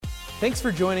Thanks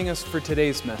for joining us for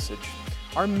today's message.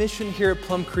 Our mission here at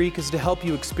Plum Creek is to help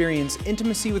you experience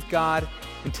intimacy with God,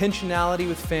 intentionality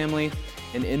with family,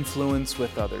 and influence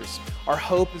with others. Our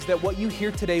hope is that what you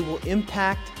hear today will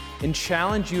impact and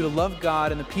challenge you to love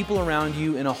God and the people around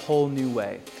you in a whole new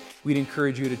way. We'd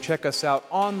encourage you to check us out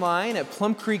online at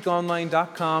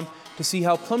plumcreekonline.com to see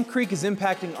how Plum Creek is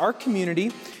impacting our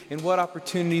community and what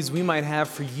opportunities we might have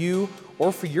for you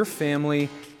or for your family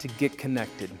to get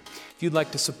connected. If you'd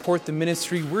like to support the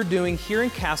ministry we're doing here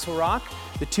in Castle Rock,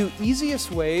 the two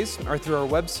easiest ways are through our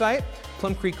website,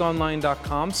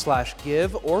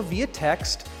 plumcreekonline.com/give, or via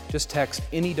text. Just text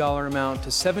any dollar amount to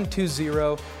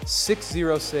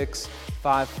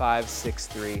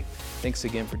 720-606-5563. Thanks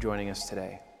again for joining us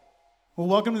today. Well,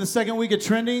 welcome to the second week of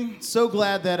Trending. So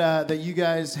glad that you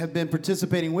guys have been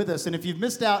participating with us. And if you've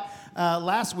missed out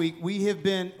last week,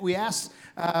 we asked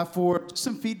for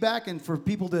some feedback and for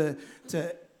people to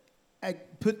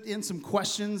put in some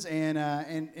questions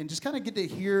and just kind of get to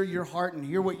hear your heart and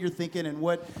hear what you're thinking and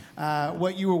what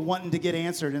you were wanting to get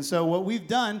answered. And so what we've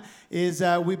done is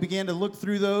we began to look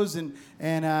through those and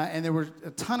there were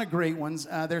a ton of great ones.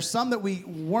 There's some that we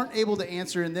weren't able to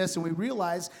answer in this, and we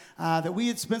realized that we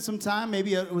had spent some time,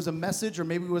 maybe it was a message or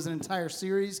maybe it was an entire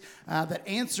series that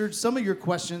answered some of your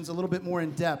questions a little bit more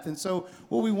in depth. And so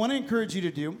what we want to encourage you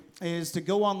to do is to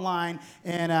go online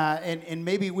and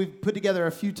maybe we've put together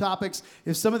a few topics.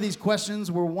 If some of these questions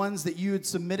were ones that you had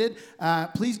submitted,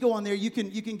 please go on there. You can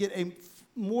get a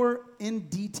more in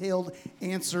detailed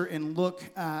answer and look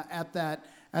at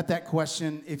that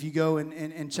question. If you go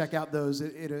and check out those,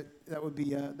 that would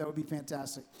be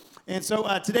fantastic. And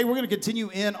so today we're going to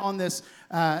continue in on this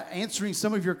answering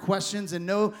some of your questions. And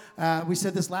no, we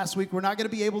said this last week, we're not going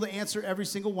to be able to answer every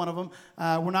single one of them.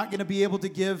 We're not going to be able to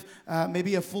give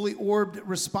maybe a fully orbed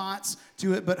response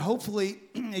to it, but hopefully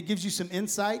it gives you some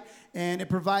insight and it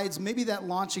provides maybe that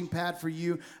launching pad for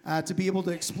you to be able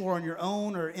to explore on your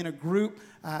own or in a group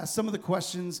some of the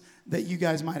questions that you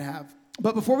guys might have.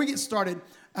 But before we get started,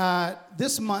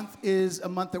 this month is a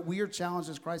month that we are challenged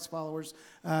as Christ followers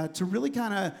to really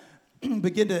kind of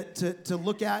begin to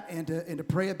look at and to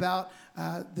pray about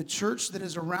the church that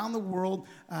is around the world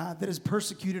that is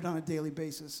persecuted on a daily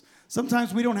basis.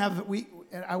 Sometimes we don't have we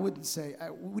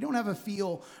don't have a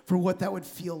feel for what that would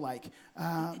feel like.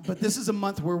 But this is a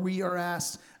month where we are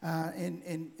asked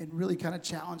and really kind of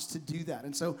challenged to do that.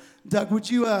 And so, Doug, would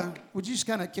you just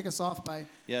kind of kick us off by?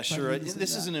 Yeah, sure.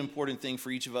 This is an important thing for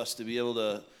each of us to be able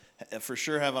to for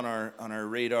sure have on our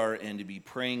radar and to be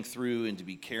praying through and to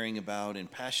be caring about and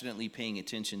passionately paying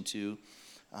attention to.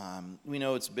 We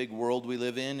know it's a big world we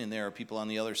live in, and there are people on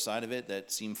the other side of it that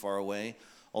seem far away.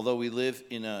 Although we live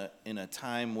in a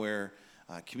time where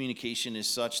communication is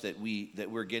such that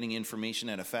we're getting information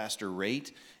at a faster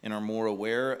rate and are more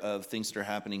aware of things that are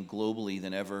happening globally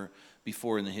than ever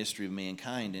before in the history of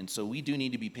mankind. And so we do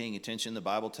need to be paying attention. The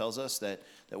Bible tells us that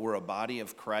we're a body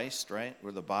of Christ, right?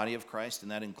 We're the body of Christ,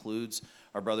 and that includes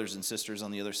our brothers and sisters on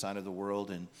the other side of the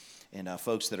world and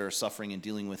folks that are suffering and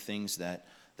dealing with things that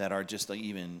are just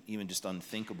even just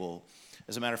unthinkable.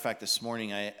 As a matter of fact, this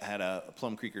morning I had a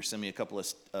Plum Creeker send me a couple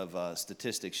of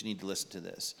statistics. You need to listen to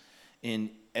this.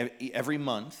 In every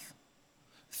month,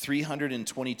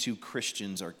 322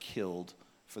 Christians are killed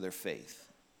for their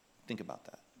faith. Think about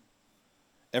that.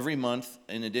 Every month,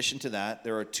 in addition to that,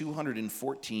 there are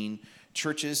 214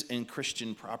 churches and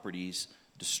Christian properties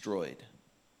destroyed.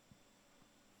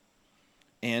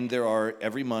 And there are,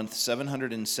 every month,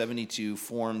 772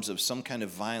 forms of some kind of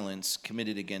violence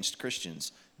committed against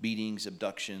Christians. Beatings,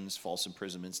 abductions, false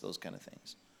imprisonments, those kind of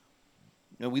things.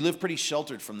 You know, we live pretty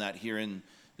sheltered from that here in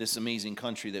this amazing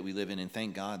country that we live in, and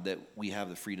thank God that we have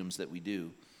the freedoms that we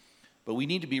do. But we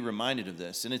need to be reminded of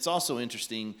this. And it's also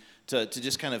interesting to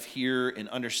just kind of hear and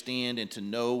understand and to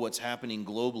know what's happening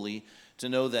globally, to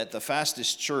know that the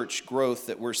fastest church growth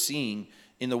that we're seeing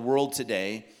in the world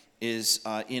today is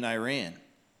in Iran.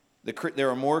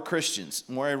 There are more Christians,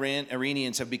 more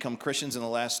Iranians have become Christians in the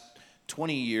last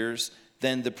 20 years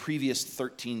than the previous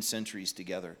 13 centuries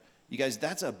together. You guys,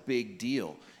 that's a big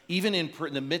deal. Even in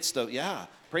the midst of,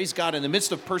 praise God, in the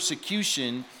midst of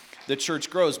persecution, the church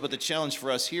grows. But the challenge for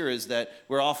us here is that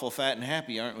we're awful fat and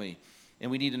happy, aren't we?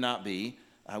 And we need to not be.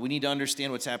 We need to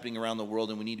understand what's happening around the world,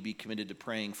 and we need to be committed to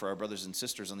praying for our brothers and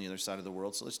sisters on the other side of the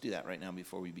world. So let's do that right now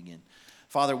before we begin.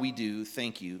 Father, we do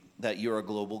thank you that you're a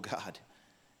global God,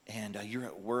 and you're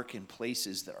at work in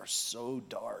places that are so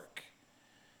dark.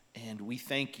 And we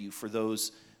thank you for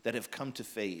those that have come to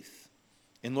faith.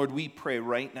 And Lord, we pray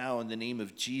right now in the name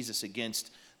of Jesus against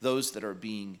those that are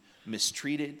being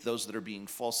mistreated, those that are being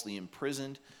falsely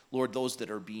imprisoned, Lord, those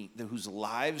that are whose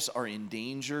lives are in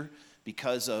danger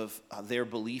because of their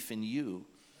belief in you.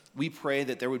 We pray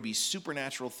that there would be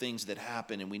supernatural things that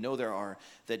happen, and we know there are,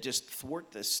 that just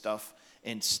thwart this stuff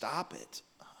and stop it.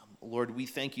 Lord, we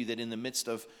thank you that in the midst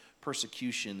of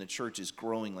persecution, the church is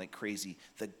growing like crazy.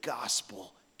 The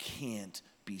gospel can't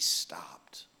be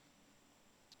stopped.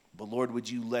 But Lord, would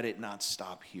you let it not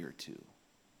stop here too?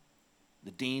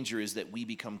 The danger is that we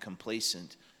become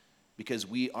complacent because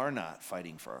we are not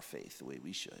fighting for our faith the way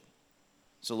we should.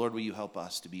 So Lord, will you help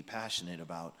us to be passionate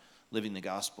about living the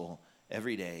gospel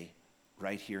every day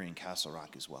right here in Castle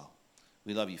Rock as well.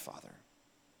 We love you, Father.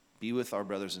 Be with our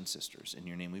brothers and sisters. In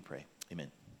your name we pray.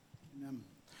 Amen. Amen.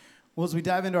 Well, as we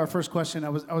dive into our first question, I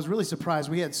was really surprised.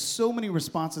 We had so many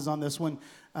responses on this one.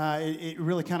 It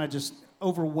really kind of just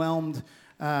overwhelmed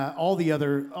all the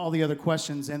other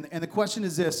questions. And the question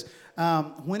is this: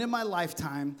 when in my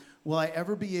lifetime will I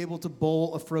ever be able to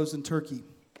bowl a frozen turkey?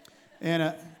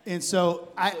 And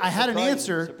so I had an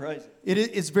answer. Surprising.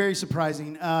 It's very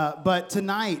surprising. But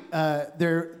tonight,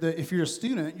 if you're a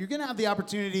student, you're going to have the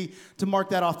opportunity to mark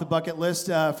that off the bucket list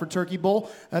for Turkey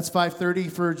Bowl. That's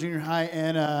 5:30 for junior high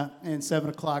and 7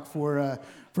 o'clock for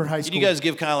high school. Can you guys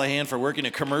give Kyle a hand for working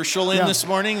a commercial in this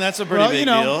morning? That's a pretty big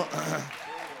deal.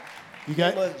 You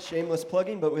got shameless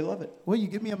plugging, but we love it. Well, you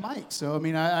give me a mic, so I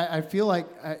mean, I feel like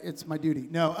it's my duty.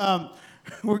 No,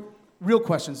 we're real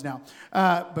questions now,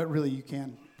 but really, you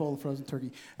can bowl a frozen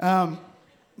turkey.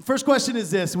 First question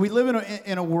is this: we live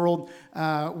in a world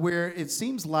where it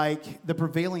seems like the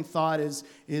prevailing thought is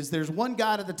there's one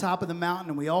God at the top of the mountain,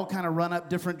 and we all kind of run up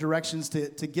different directions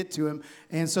to get to him.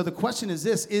 And so the question is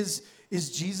this: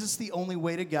 is Jesus the only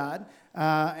way to God?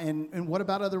 And what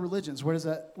about other religions? Where does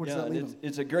that leave them?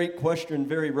 It's a great question,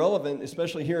 very relevant,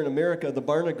 especially here in America. The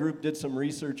Barna Group did some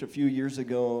research a few years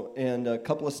ago, and a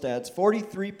couple of stats.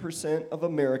 43% of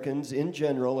Americans in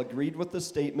general agreed with the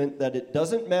statement that it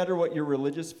doesn't matter what your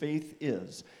religious faith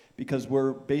is, because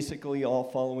we're basically all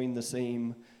following the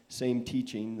same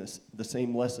teaching, the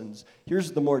same lessons.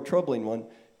 Here's the more troubling one.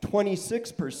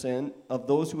 26% of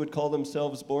those who would call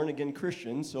themselves born-again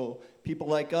Christians, so people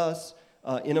like us,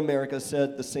 in America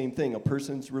said the same thing. A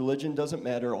person's religion doesn't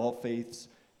matter. All faiths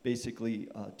basically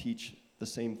teach the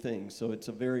same thing. So it's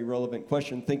a very relevant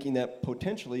question, thinking that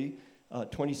potentially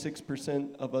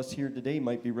 26% of us here today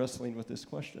might be wrestling with this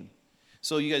question.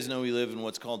 So you guys know we live in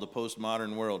what's called the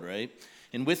postmodern world, right?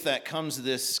 And with that comes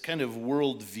this kind of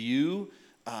worldview.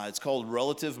 It's called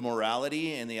relative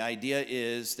morality, and the idea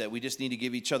is that we just need to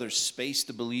give each other space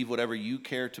to believe whatever you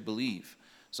care to believe.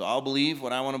 So I'll believe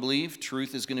what I want to believe.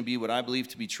 Truth is going to be what I believe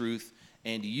to be truth.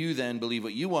 And you then believe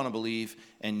what you want to believe.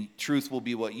 And truth will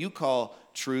be what you call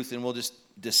truth. And we'll just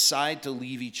decide to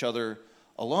leave each other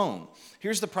alone.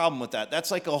 Here's the problem with that.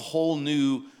 That's like a whole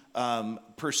new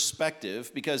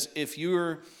perspective. Because if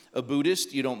you're a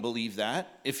Buddhist, you don't believe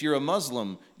that. If you're a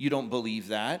Muslim, you don't believe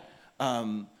that.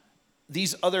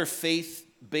 These other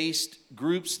faith-based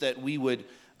groups that we would...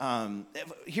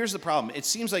 here's the problem. It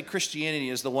seems like Christianity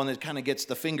is the one that kind of gets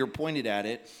the finger pointed at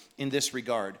it in this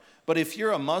regard. But if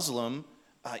you're a Muslim,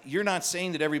 you're not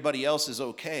saying that everybody else is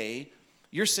okay.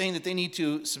 You're saying that they need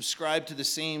to subscribe to the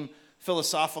same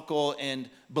philosophical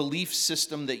and belief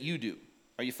system that you do.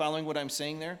 Are you following what I'm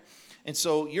saying there? And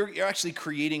so you're actually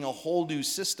creating a whole new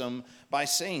system by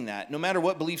saying that. No matter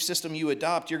what belief system you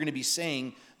adopt, you're going to be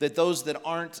saying that those that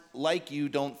aren't like you,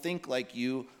 don't think like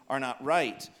you, are not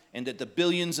right. And that the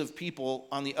billions of people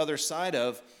on the other side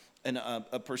of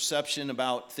a perception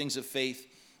about things of faith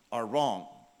are wrong.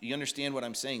 Do you understand what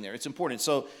I'm saying there? It's important.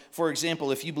 So, for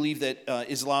example, if you believe that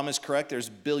Islam is correct, there's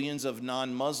billions of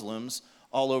non-Muslims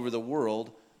all over the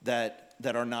world that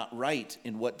are not right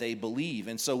in what they believe.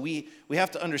 And so we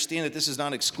have to understand that this is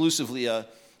not exclusively a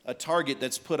target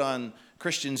that's put on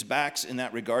Christians' backs in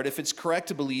that regard. If it's correct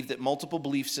to believe that multiple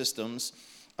belief systems,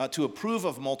 to approve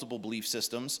of multiple belief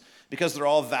systems, because they're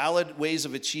all valid ways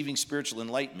of achieving spiritual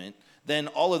enlightenment, then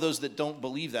all of those that don't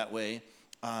believe that way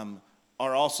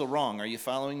are also wrong. Are you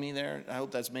following me there? I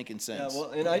hope that's making sense. Yeah,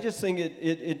 well, and I just think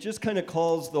it just kind of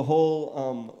calls the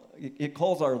whole, it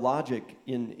calls our logic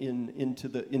into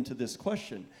this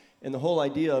question. And the whole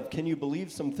idea of, can you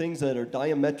believe some things that are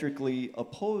diametrically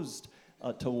opposed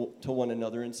to one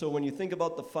another? And so when you think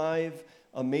about the five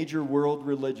major world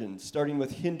religions, starting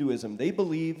with Hinduism, they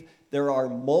believe there are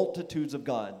multitudes of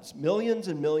gods, millions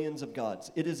and millions of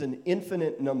gods. It is an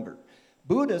infinite number.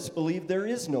 Buddhists believe there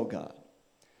is no God.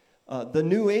 The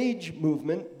New Age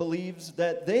movement believes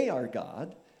that they are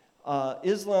God.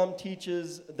 Islam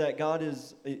teaches that God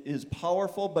is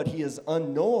powerful, but he is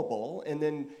unknowable. And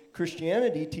then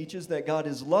Christianity teaches that God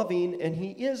is loving and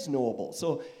he is knowable.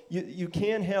 So you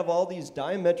can have all these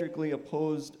diametrically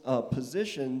opposed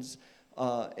positions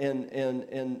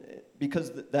and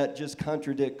because that just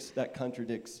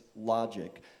contradicts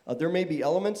logic. There may be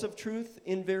elements of truth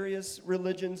in various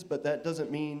religions, but that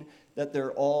doesn't mean that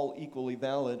they're all equally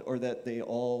valid or that they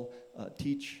all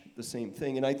teach the same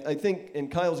thing. And I think,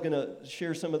 and Kyle's going to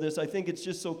share some of this, I think it's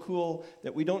just so cool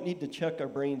that we don't need to check our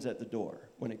brains at the door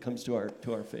when it comes to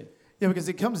our faith. Yeah, because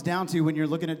it comes down to when you're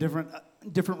looking at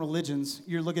different religions,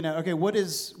 you're looking at, okay, what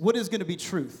is going to be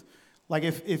truth? Like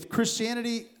if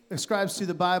Christianity ascribes to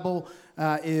the Bible,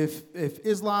 if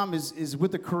Islam is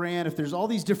with the Quran, if there's all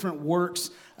these different works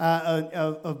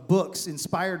of books,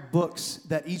 inspired books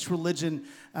that each religion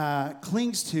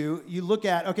clings to, you look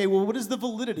at, okay, well, what is the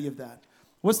validity of that?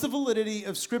 What's the validity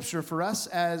of Scripture for us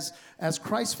as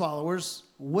Christ followers?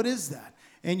 What is that?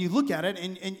 And you look at it,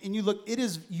 and you look, it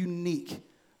is unique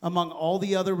among all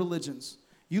the other religions.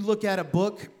 You look at a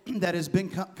book that has been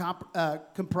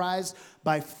comprised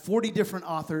by 40 different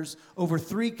authors over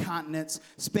 3 continents,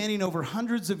 spanning over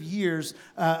hundreds of years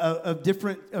of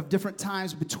different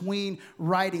times between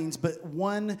writings, but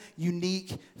one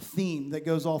unique theme that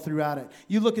goes all throughout it.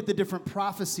 You look at the different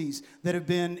prophecies that have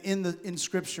been in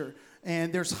Scripture.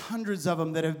 And there's hundreds of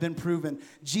them that have been proven.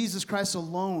 Jesus Christ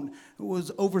alone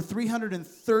was over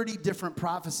 330 different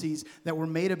prophecies that were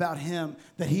made about him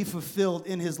that he fulfilled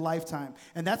in his lifetime.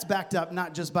 And that's backed up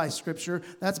not just by Scripture,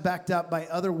 that's backed up by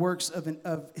other works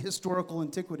of historical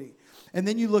antiquity. And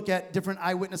then you look at different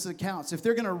eyewitness accounts. If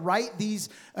they're going to write these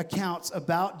accounts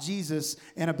about Jesus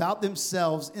and about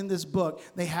themselves in this book,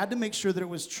 they had to make sure that it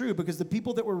was true because the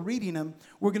people that were reading them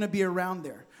were going to be around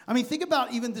there. I mean, think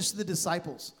about even just the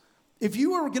disciples. If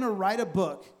you were going to write a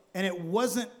book and it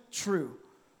wasn't true,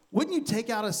 wouldn't you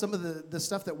take out some of the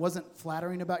stuff that wasn't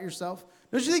flattering about yourself?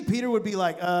 Don't you think Peter would be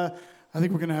like, I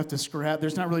think we're going to have to scrap.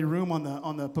 There's not really room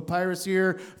on the papyrus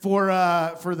here for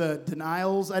the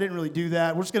denials. I didn't really do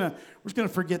that. We're just gonna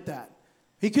forget that.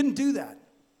 He couldn't do that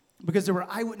because there were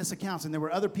eyewitness accounts and there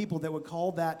were other people that would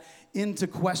call that into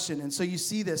question. And so you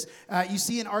see this. You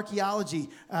see in archaeology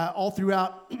all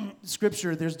throughout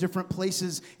Scripture, there's different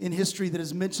places in history that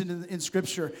is mentioned in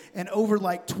Scripture. And over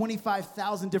like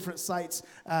 25,000 different sites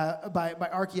by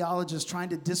archaeologists trying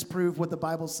to disprove what the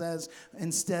Bible says.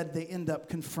 Instead, they end up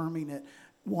confirming it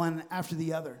one after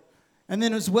the other. And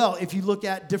then as well, if you look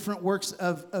at different works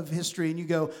of history and you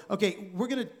go, okay, we're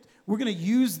going to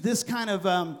use this kind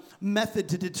of method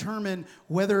to determine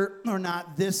whether or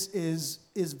not this is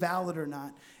valid or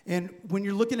not. And when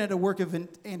you're looking at a work of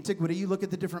antiquity, you look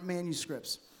at the different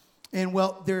manuscripts. And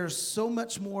well, there's so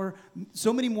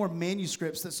many more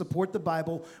manuscripts that support the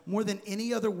Bible more than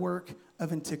any other work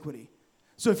of antiquity.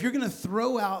 So if you're going to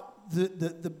throw out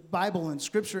the Bible and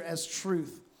Scripture as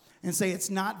truth and say it's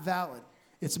not valid,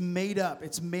 it's made up,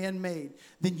 it's man-made,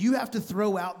 then you have to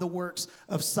throw out the works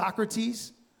of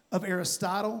Socrates, of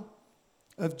Aristotle,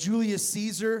 of Julius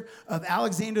Caesar, of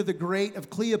Alexander the Great,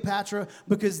 of Cleopatra,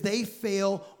 because they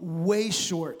fail way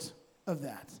short of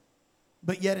that.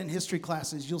 But yet in history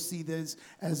classes, you'll see this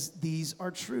as these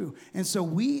are true. And so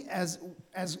we, as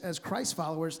Christ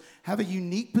followers, have a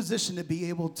unique position to be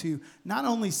able to not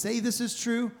only say this is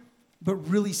true, but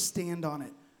really stand on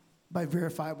it by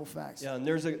verifiable facts. Yeah, and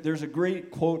there's a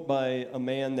great quote by a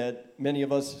man that many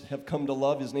of us have come to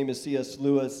love. His name is C.S.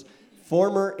 Lewis.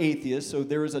 Former atheist, so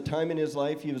there was a time in his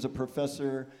life he was a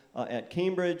professor at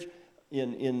Cambridge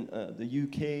in the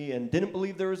UK and didn't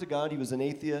believe there was a God. He was an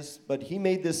atheist, but he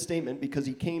made this statement because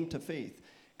he came to faith.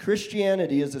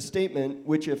 Christianity is a statement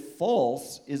which, if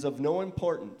false, is of no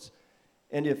importance,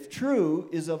 and if true,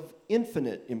 is of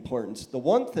infinite importance. The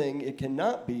one thing it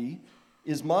cannot be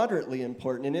is moderately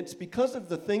important, and it's because of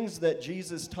the things that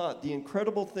Jesus taught, the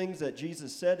incredible things that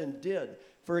Jesus said and did.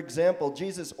 For example,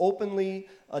 Jesus openly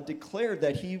declared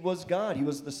that he was God. He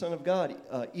was the Son of God,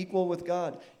 equal with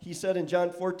God. He said in John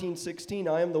 14:16,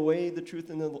 I am the way, the truth,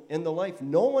 and the life.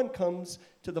 No one comes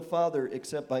to the Father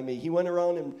except by me. He went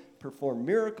around and performed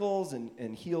miracles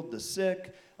and healed the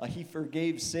sick. He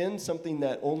forgave sin, something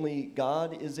that only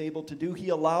God is able to do. He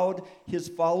allowed his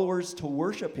followers to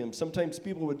worship him. Sometimes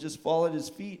people would just fall at his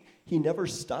feet. He never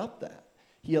stopped that.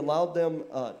 He allowed them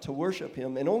to worship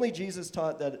him. And only Jesus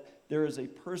taught that there is a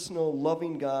personal,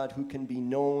 loving God who can be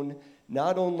known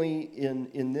not only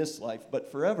in this life, but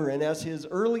forever. And as his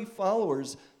early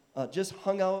followers just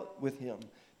hung out with him,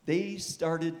 they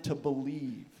started to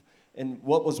believe. And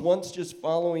what was once just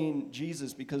following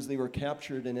Jesus because they were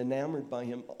captured and enamored by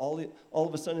him, all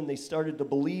of a sudden they started to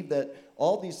believe that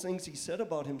all these things he said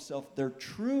about himself, they're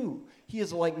true. He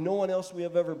is like no one else we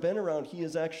have ever been around. He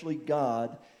is actually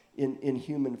God in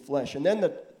human flesh. And then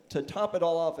to top it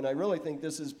all off, and I really think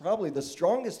this is probably the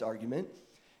strongest argument,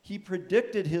 He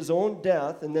predicted his own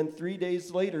death, and then 3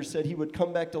 days later said he would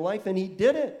come back to life, and he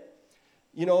did it.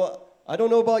 You know, I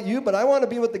don't know about you, but I want to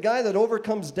be with the guy that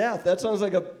overcomes death. That sounds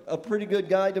like a pretty good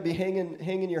guy to be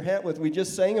hanging your hat with. We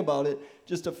just sang about it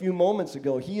just a few moments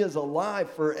ago. He is alive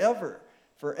forever,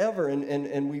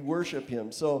 and we worship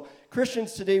him. So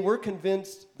Christians today, we're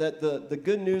convinced that the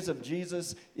good news of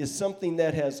Jesus is something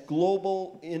that has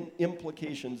global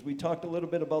implications. We talked a little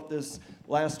bit about this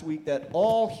last week, that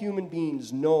all human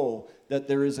beings know that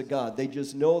there is a God. They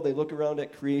just know. They look around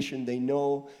at creation. They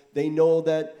know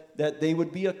that they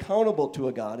would be accountable to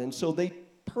a God. And so we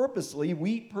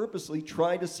purposely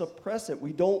try to suppress it.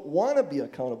 We don't want to be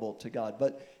accountable to God.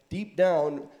 But deep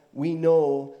down, we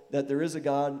know that there is a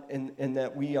God and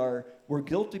that we're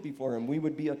guilty before him. We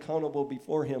would be accountable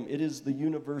before him. It is the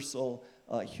universal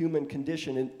human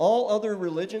condition. And all other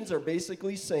religions are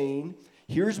basically saying,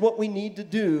 here's what we need to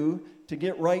do to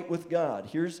get right with God.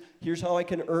 Here's how I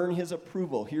can earn his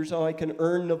approval. Here's how I can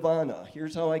earn nirvana.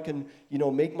 Here's how I can,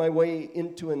 make my way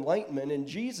into enlightenment. And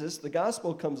Jesus, the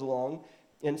gospel comes along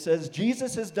and says,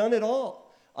 Jesus has done it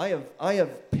all. I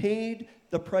have paid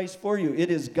the price for you. It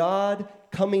is God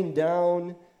coming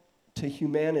down to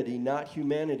humanity, not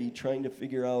humanity trying to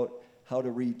figure out how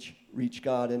to reach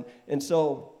God. And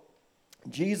so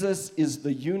Jesus is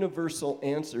the universal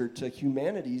answer to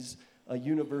humanity's a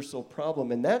universal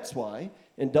problem. And that's why,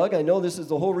 and Doug, I know this is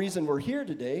the whole reason we're here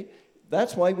today,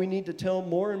 that's why we need to tell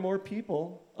more and more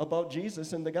people about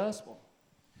Jesus and the gospel.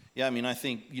 Yeah, I mean, I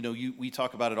think, we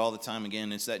talk about it all the time.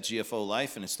 Again, it's that GFO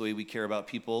life, and it's the way we care about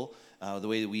people, the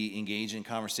way that we engage in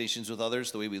conversations with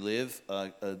others, the way we live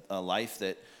a life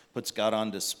that puts God on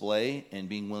display, and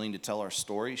being willing to tell our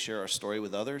story, share our story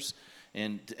with others,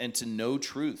 and to know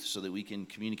truth so that we can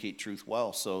communicate truth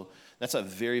well. So that's a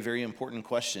very, very important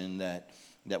question that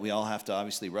we all have to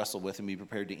obviously wrestle with and be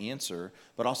prepared to answer,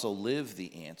 but also live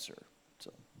the answer.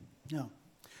 So, yeah.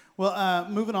 Well,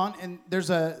 moving on, and there's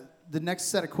the next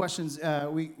set of questions.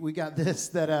 We got this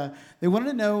that they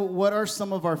wanted to know, what are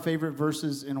some of our favorite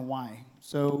verses and why?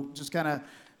 So just kind of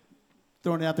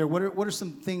throwing it out there. What are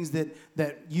some things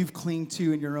that you've clinged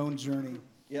to in your own journey?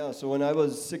 Yeah, so when I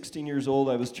was 16 years old,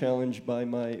 I was challenged by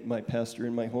my pastor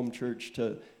in my home church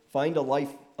to find a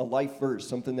life verse,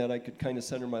 something that I could kind of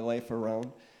center my life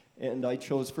around. And I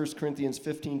chose 1 Corinthians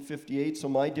 15:58. So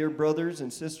my dear brothers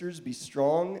and sisters, be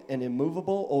strong and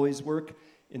immovable. Always work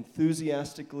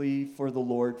enthusiastically for the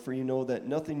Lord, for you know that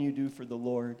nothing you do for the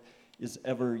Lord is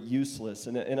ever useless.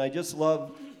 And I just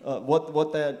love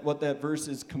what that verse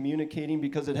is communicating,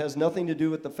 because it has nothing to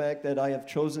do with the fact that I have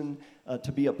chosen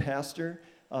to be a pastor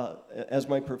as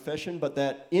my profession, but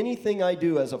that anything I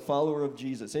do as a follower of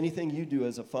Jesus, anything you do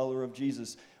as a follower of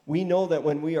Jesus, we know that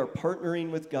when we are partnering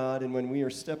with God and when we are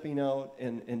stepping out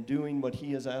and doing what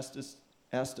he has asked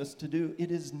us to do,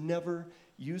 it is never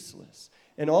useless.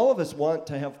 And all of us want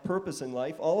to have purpose in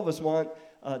life. All of us want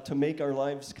to make our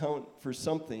lives count for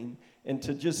something, and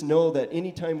to just know that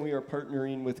anytime we are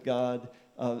partnering with God,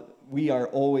 we are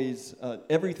always,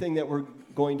 everything that we're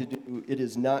going to do, it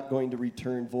is not going to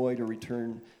return void or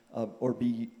return or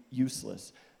be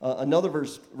useless. Another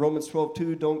verse, Romans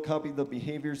 12:2, don't copy the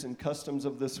behaviors and customs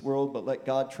of this world, but let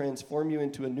God transform you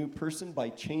into a new person by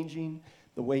changing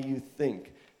the way you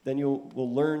think. Then you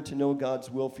will learn to know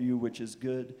God's will for you, which is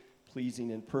good,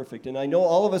 pleasing, and perfect. And I know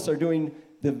all of us are doing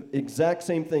the exact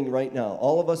same thing right now.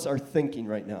 All of us are thinking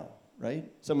right now,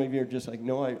 right? Some of you are just like,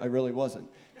 no, I really wasn't.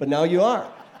 But now you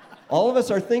are. All of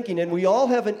us are thinking, and we all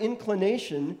have an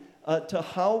inclination to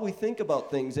how we think about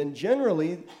things. And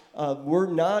generally,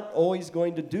 we're not always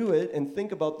going to do it and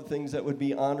think about the things that would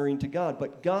be honoring to God.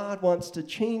 But God wants to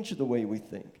change the way we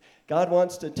think. God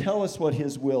wants to tell us what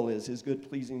his will is, his good,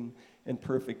 pleasing, and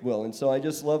perfect will. And so I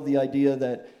just love the idea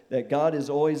that God is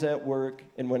always at work,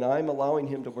 and when I'm allowing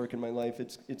him to work in my life,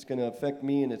 it's going to affect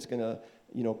me, and it's going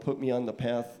to put me on the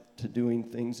path to doing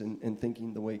things and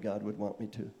thinking the way God would want me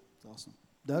to. Awesome.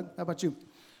 Doug, how about you?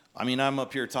 I mean, I'm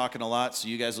up here talking a lot, so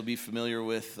you guys will be familiar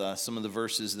with some of the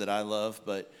verses that I love,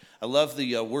 but I love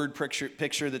the word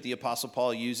picture that the Apostle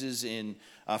Paul uses in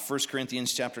 1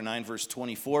 Corinthians chapter 9, verse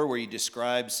 24, where he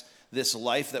describes this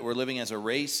life that we're living as a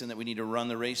race and that we need to run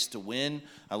the race to win.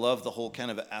 I love the whole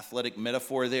kind of athletic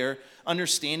metaphor there,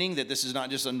 understanding that this is not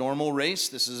just a normal race,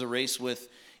 this is a race with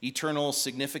eternal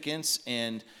significance,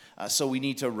 and so we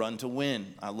need to run to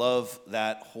win. I love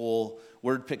that whole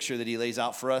word picture that he lays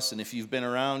out for us. And if you've been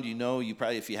around, you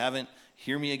probably, if you haven't,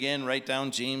 hear me again, write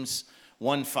down James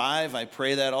 1:5. I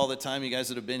pray that all the time. You guys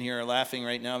that have been here are laughing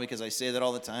right now because I say that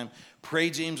all the time. Pray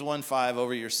James 1:5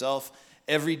 over yourself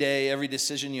every day, every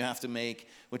decision you have to make,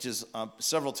 which is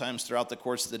several times throughout the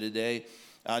course of the day.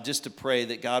 just to pray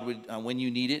that God would, when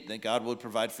you need it, that God would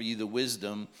provide for you the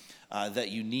wisdom that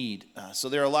you need. So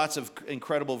there are lots of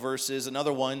incredible verses.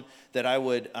 Another one that I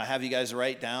would have you guys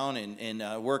write down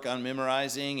and work on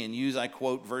memorizing and use, I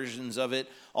quote versions of it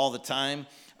all the time,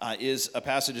 is a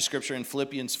passage of Scripture in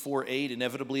Philippians 4:8.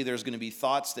 Inevitably, there's going to be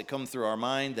thoughts that come through our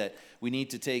mind that we need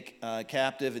to take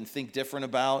captive and think different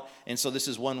about. And so this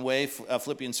is one way,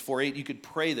 Philippians 4:8. You could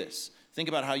pray this. Think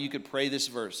about how you could pray this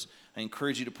verse. I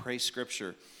encourage you to pray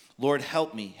Scripture. Lord,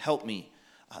 help me.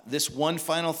 This one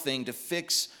final thing to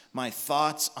fix my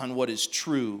thoughts on what is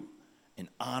true and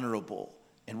honorable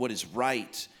and what is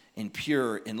right and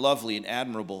pure and lovely and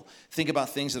admirable. Think about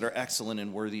things that are excellent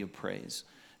and worthy of praise.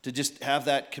 To just have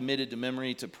that committed to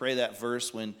memory, to pray that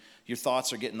verse when your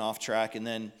thoughts are getting off track. And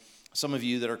then some of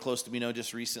you that are close to me know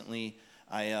just recently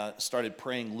I started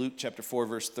praying Luke chapter 4,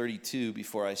 verse 32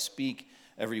 before I speak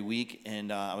every week.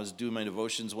 And I was doing my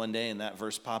devotions one day, and that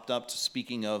verse popped up,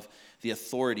 speaking of the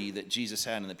authority that Jesus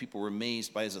had and that people were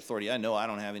amazed by his authority. I know I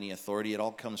don't have any authority. It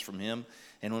all comes from him.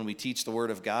 And when we teach the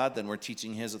word of God, then we're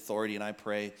teaching his authority. And I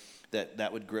pray that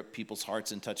that would grip people's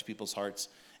hearts and touch people's hearts.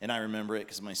 And I remember it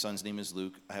because my son's name is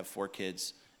Luke. I have 4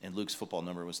 kids, and Luke's football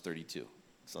number was 32.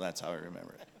 So that's how I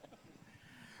remember it.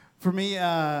 For me,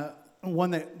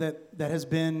 one that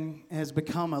has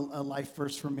become a life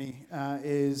verse for me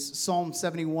is Psalm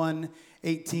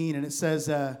 71:18, and it says,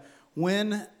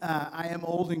 "When I am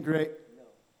old and gray." No.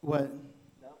 What?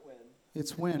 Not when.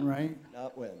 It's when, right?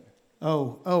 Not when.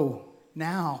 Oh,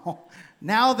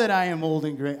 now that I am old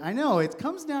and gray. I know it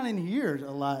comes down in here a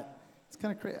lot. It's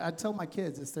kind of crazy. I tell my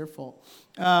kids it's their fault.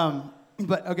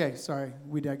 But okay, sorry,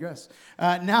 we digress.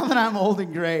 Now that I'm old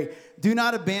and gray, do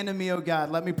not abandon me, O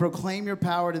God. Let me proclaim your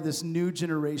power to this new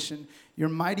generation, your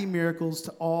mighty miracles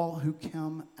to all who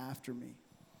come after me.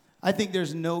 I think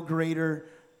there's no greater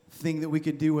thing that we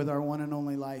could do with our one and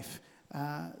only life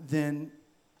than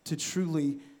to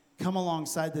truly come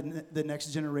alongside the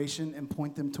next generation and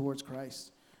point them towards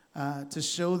Christ, to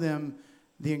show them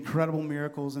the incredible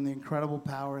miracles and the incredible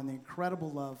power and the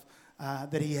incredible love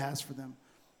that he has for them.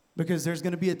 Because there's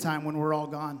going to be a time when we're all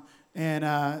gone, and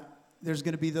there's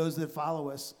going to be those that follow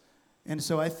us. And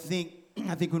so I think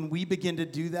when we begin to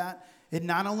do that, it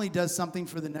not only does something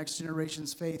for the next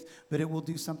generation's faith, but it will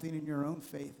do something in your own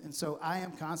faith. And so I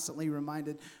am constantly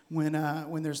reminded when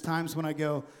there's times when I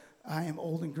go, I am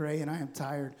old and gray and I am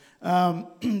tired,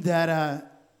 that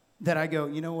I go,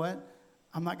 you know what?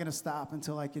 I'm not going to stop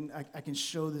until I can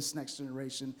show this next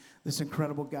generation this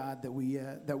incredible God that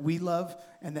we love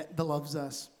and that loves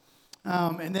us.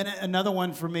 And then another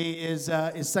one for me is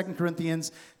 2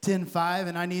 Corinthians 10:5,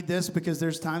 and I need this because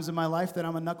there's times in my life that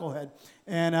I'm a knucklehead,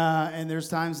 and there's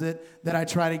times that I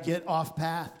try to get off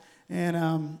path,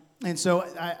 and so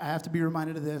I have to be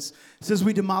reminded of this. It says,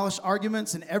 "We demolish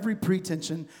arguments and every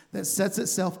pretension that sets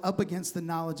itself up against the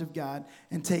knowledge of God,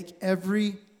 and take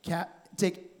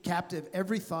captive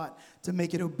every thought to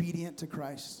make it obedient to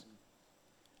Christ."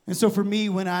 And so for me,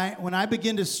 when I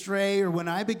begin to stray, or when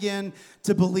I begin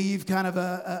to believe kind of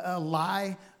a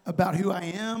lie about who I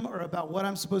am or about what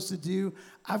I'm supposed to do,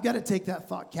 I've got to take that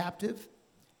thought captive,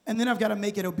 and then I've got to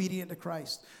make it obedient to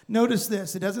Christ. Notice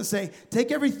this. It doesn't say,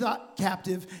 take every thought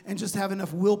captive and just have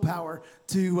enough willpower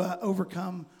to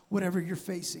overcome whatever you're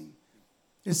facing.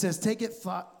 It says, take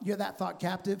that thought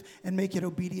captive and make it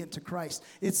obedient to Christ.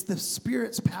 It's the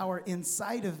Spirit's power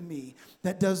inside of me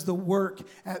that does the work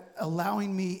at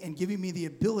allowing me and giving me the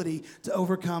ability to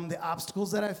overcome the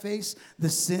obstacles that I face, the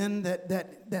sin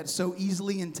that so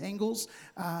easily entangles.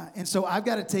 And so I've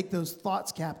got to take those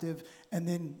thoughts captive and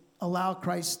then allow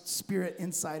Christ's Spirit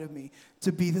inside of me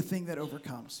to be the thing that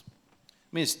overcomes.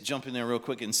 Let me just jump in there real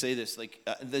quick and say this.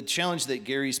 The challenge that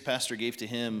Gary's pastor gave to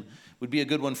him would be a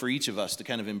good one for each of us to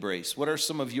kind of embrace. What are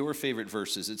some of your favorite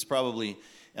verses? It's probably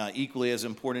equally as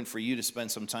important for you to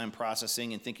spend some time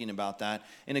processing and thinking about that.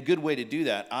 And a good way to do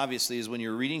that, obviously, is when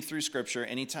you're reading through Scripture.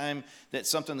 Anytime that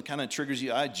something that kind of triggers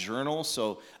you, I journal,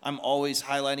 so I'm always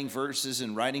highlighting verses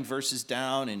and writing verses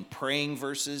down and praying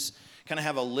verses. Kind of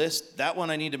have a list. That one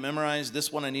I need to memorize.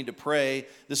 This one I need to pray.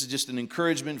 This is just an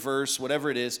encouragement verse, whatever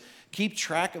it is. Keep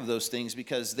track of those things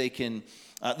because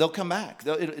they'll come back.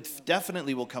 It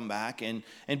definitely will come back and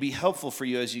be helpful for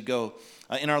you as you go.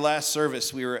 In our last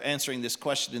service, we were answering this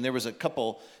question, and there was a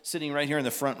couple sitting right here in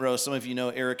the front row. Some of you know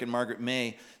Eric and Margaret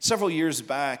May. Several years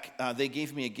back, they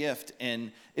gave me a gift,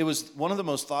 and it was one of the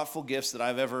most thoughtful gifts that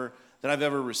I've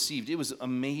ever received. It was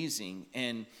amazing,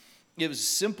 and it was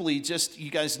simply just, you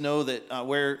guys know that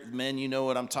where men, you know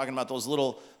what I'm talking about, those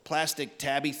little plastic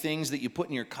tabby things that you put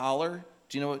in your collar.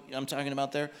 Do you know what I'm talking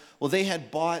about there? Well, they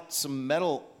had bought some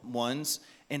metal ones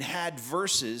and had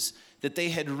verses that they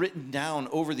had written down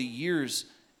over the years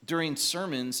during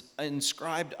sermons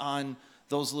inscribed on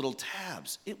those little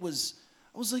tabs. I was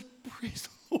like, praise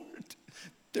the Lord.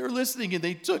 They're listening and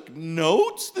they took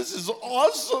notes. This is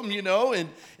awesome,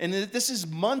 and this is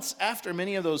months after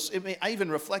many of those. I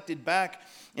even reflected back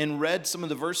and read some of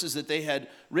the verses that they had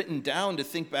written down to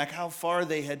think back how far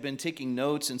they had been taking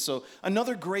notes. And so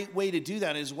another great way to do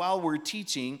that is while we're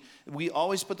teaching, we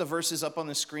always put the verses up on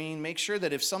the screen. Make sure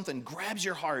that if something grabs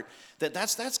your heart,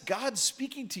 that's God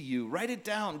speaking to you. Write it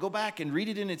down. Go back and read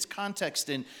it in its context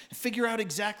and figure out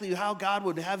exactly how God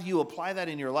would have you apply that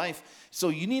in your life. So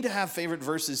you need to have favorite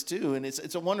verses too. And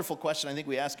it's a wonderful question. I think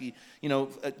we ask you,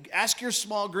 ask your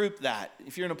small group that.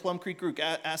 If you're in a Plum Creek group,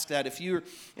 ask that. If you're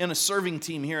in a serving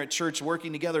team here at church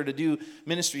working together to do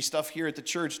ministry stuff here at the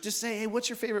church, just say, hey, what's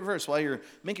your favorite verse while you're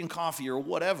making coffee or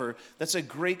whatever? That's a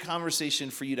great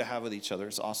conversation for you to have with each other.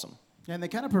 It's awesome. And they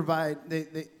kind of provide,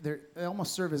 they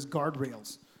almost serve as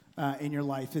guardrails in your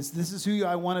life. This is who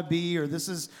I want to be, or this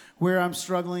is where I'm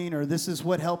struggling, or this is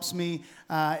what helps me.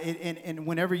 And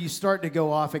whenever you start to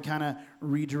go off, it kind of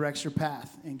redirects your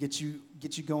path and gets you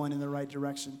going in the right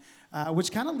direction.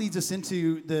 Which kind of leads us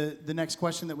into the next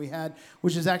question that we had,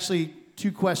 which is actually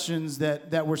two questions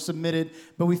that were submitted,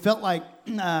 but we felt like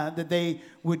that they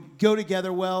would go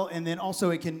together well, and then also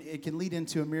it can lead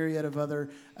into a myriad of other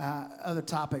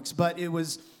topics. But it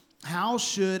was, how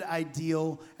should I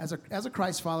deal as a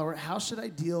Christ follower? How should I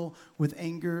deal with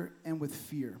anger and with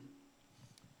fear?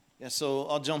 Yeah, so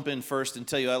I'll jump in first and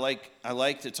tell you I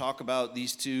like to talk about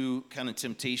these two kind of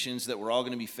temptations that we're all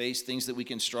going to be faced, things that we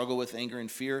can struggle with, anger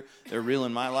and fear. They're real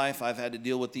in my life. I've had to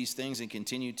deal with these things and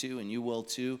continue to, and you will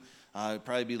too. It'll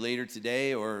probably be later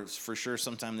today or for sure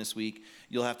sometime this week,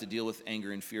 you'll have to deal with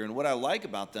anger and fear. And what I like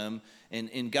about them,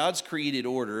 in God's created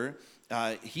order,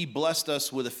 He blessed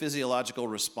us with a physiological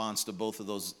response to both of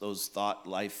those thought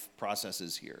life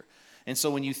processes here. And so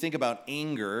when you think about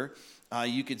anger,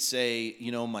 you could say,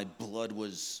 my blood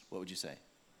was, what would you say?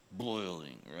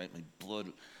 Boiling, right? My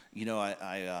blood,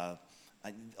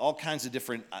 all kinds of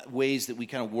different ways that we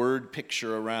kind of word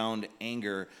picture around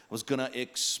anger. Was going to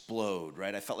explode,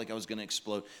 right? I felt like I was going to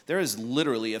explode. There is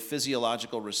literally a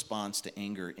physiological response to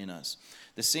anger in us.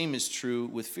 The same is true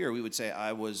with fear. We would say,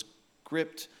 I was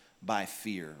gripped by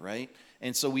fear, right?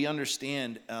 And so we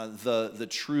understand the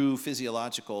true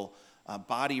physiological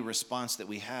body response that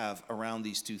we have around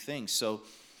these two things. So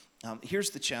here's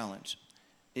the challenge.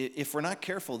 If we're not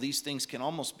careful, these things can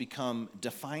almost become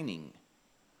defining.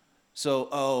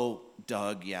 So,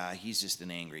 Doug, yeah, he's just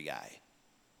an angry guy,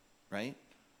 right?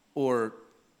 Or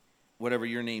whatever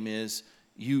your name is,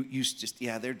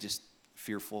 they're just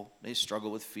fearful. They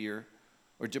struggle with fear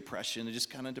or depression. They're just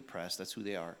kind of depressed. That's who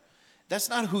they are. That's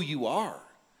not who you are.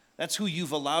 That's who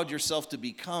you've allowed yourself to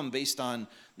become based on,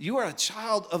 you are a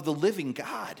child of the living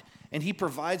God, and He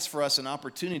provides for us an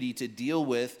opportunity to deal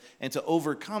with and to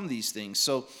overcome these things.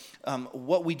 So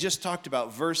what we just talked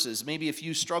about, verses, maybe if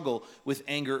you struggle with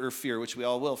anger or fear, which we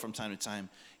all will from time to time,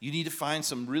 you need to find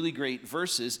some really great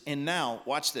verses. And now,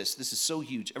 watch this. This is so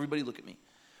huge. Everybody look at me.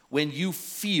 When you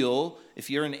feel, if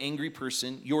you're an angry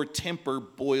person, your temper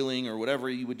boiling or whatever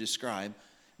you would describe,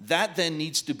 that then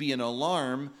needs to be an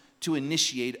alarm to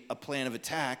initiate a plan of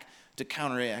attack to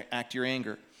counteract your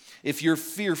anger. If you're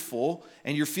fearful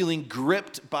and you're feeling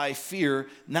gripped by fear,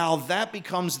 now that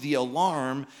becomes the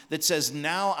alarm that says,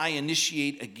 now I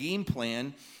initiate a game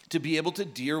plan to be able to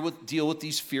deal with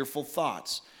these fearful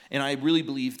thoughts. And I really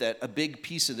believe that a big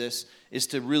piece of this is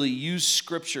to really use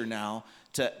Scripture now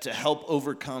to help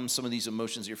overcome some of these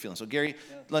emotions you're feeling. So Gary,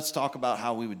 let's talk about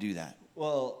how we would do that.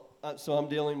 Well, so I'm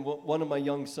one of my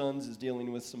young sons is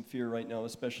dealing with some fear right now,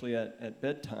 especially at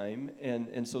bedtime.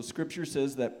 And so Scripture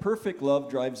says that perfect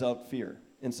love drives out fear.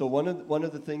 And so one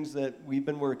of the things that we've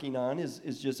been working on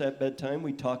is just at bedtime,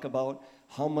 we talk about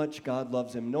how much God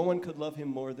loves him. No one could love him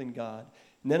more than God.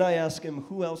 And then I ask him,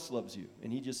 who else loves you?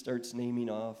 And he just starts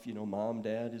naming off, mom,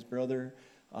 dad, his brother,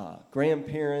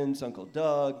 grandparents, Uncle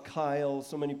Doug, Kyle,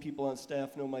 so many people on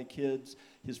staff know my kids,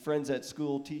 his friends at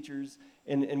school, teachers.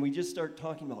 And we just start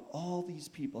talking about all these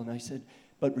people. And I said,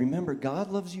 but remember,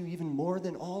 God loves you even more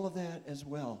than all of that as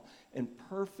well. And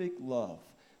perfect love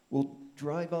will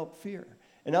drive out fear.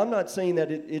 And I'm not saying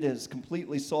that it has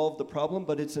completely solved the problem,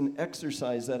 but it's an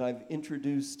exercise that I've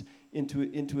introduced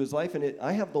into his life. And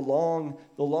I have the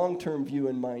long-term view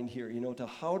in mind here, to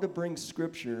how to bring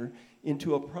Scripture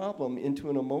into a problem, into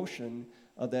an emotion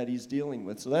that he's dealing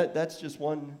with. So that's just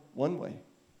one way.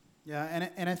 Yeah,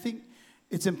 and I think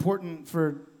it's important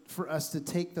for us to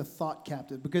take the thought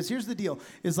captive, because here's the deal: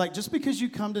 is like, just because you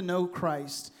come to know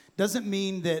Christ doesn't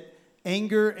mean that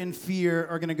anger and fear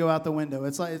are going to go out the window.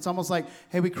 It's almost like,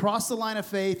 hey, we cross the line of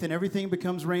faith and everything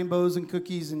becomes rainbows and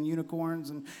cookies and unicorns,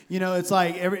 and it's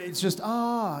like it's just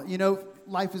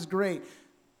life is great.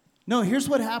 No, here's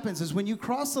what happens is when you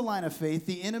cross the line of faith,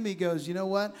 the enemy goes, you know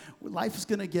what? Life is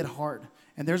going to get hard.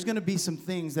 And there's going to be some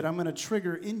things that I'm going to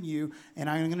trigger in you, and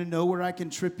I'm going to know where I can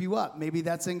trip you up. Maybe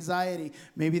that's anxiety.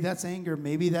 Maybe that's anger.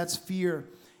 Maybe that's fear.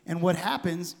 And what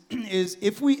happens is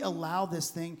if we allow this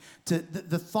thing to,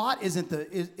 the thought isn't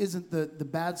the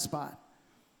bad spot,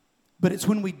 but it's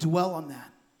when we dwell on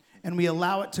that and we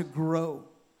allow it to grow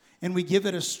and we give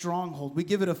it a stronghold, we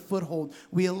give it a foothold,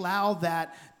 we allow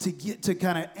that to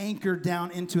kind of anchor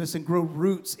down into us and grow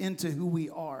roots into who we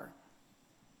are.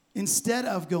 Instead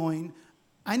of going,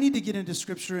 I need to get into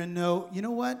Scripture and know, you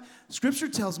know what? Scripture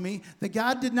tells me that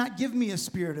God did not give me a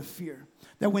spirit of fear.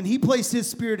 That when he placed his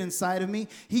spirit inside of me,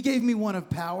 he gave me one of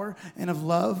power and of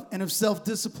love and of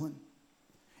self-discipline.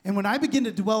 And when I begin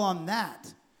to dwell on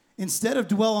that, instead of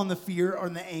dwell on the fear or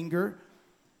the anger,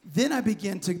 then I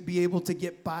begin to be able to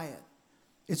get by it.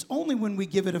 It's only when we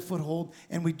give it a foothold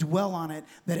and we dwell on it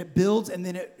that it builds and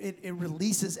then it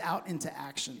releases out into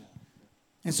action.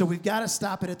 And so we've got to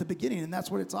stop it at the beginning. And that's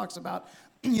what it talks about,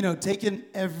 taking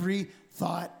every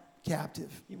thought captive.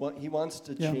 He wants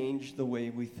to change the way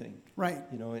we think. Right.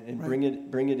 And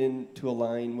right. bring it into a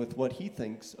line with what he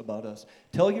thinks about us.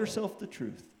 Tell yourself the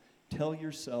truth. Tell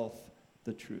yourself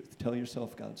the truth. Tell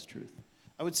yourself God's truth.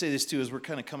 I would say this too, as we're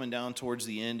kind of coming down towards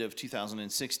the end of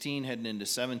 2016, heading into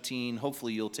 17.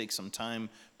 Hopefully you'll take some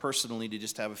time personally to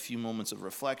just have a few moments of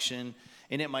reflection.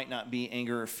 And it might not be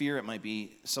anger or fear. It might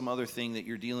be some other thing that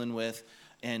you're dealing with.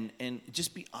 And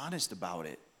just be honest about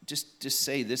it. Just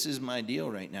say, this is my deal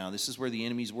right now. This is where the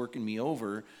enemy's working me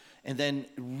over. And then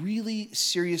really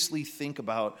seriously think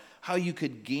about how you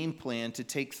could game plan to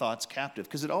take thoughts captive.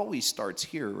 Because it always starts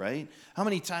here, right? How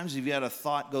many times have you had a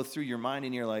thought go through your mind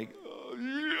and you're like, oh,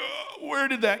 yeah, where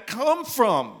did that come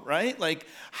from, right? Like,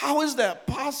 how is that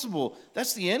possible?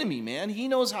 That's the enemy, man. He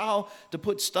knows how to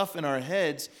put stuff in our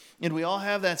heads. And we all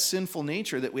have that sinful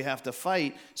nature that we have to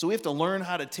fight. So we have to learn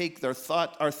how to take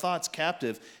our thoughts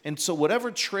captive. And so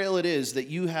whatever trail it is that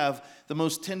you have the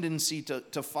most tendency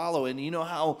to follow, and you know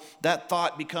how that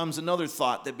thought becomes another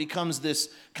thought that becomes this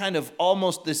kind of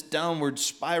almost this downward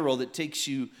spiral that takes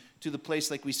you to the place,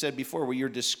 like we said before, where you're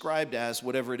described as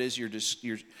whatever it is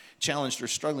you're challenged or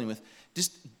struggling with.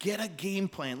 Just get a game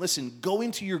plan. Listen, go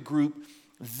into your group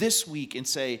this week and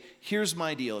say, here's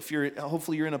my deal.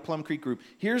 Hopefully you're in a Plum Creek group.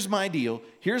 Here's my deal.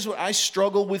 Here's what I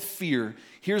struggle with fear.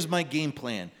 Here's my game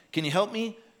plan. Can you help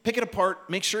me? Pick it apart.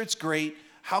 Make sure it's great.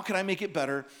 How can I make it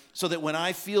better so that when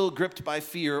I feel gripped by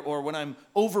fear or when I'm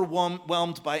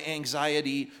overwhelmed by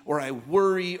anxiety or I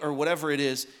worry or whatever it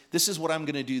is, this is what I'm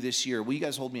going to do this year. Will you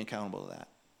guys hold me accountable to that?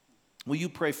 Will you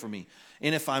pray for me?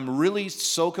 And if I'm really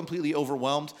so completely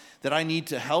overwhelmed that I need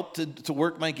to help to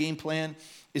work my game plan,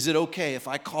 is it okay if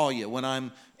I call you when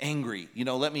I'm angry?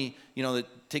 Let me,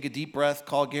 take a deep breath,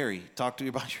 call Gary, talk to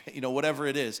you about your, whatever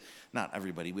it is. Not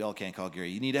everybody. We all can't call Gary.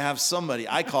 You need to have somebody.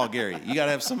 I call Gary. You got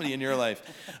to have somebody in your life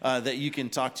that you can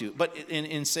talk to. But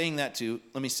in saying that too,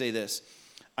 let me say this.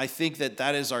 I think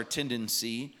that is our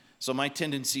tendency. So my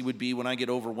tendency would be when I get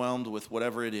overwhelmed with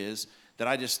whatever it is, that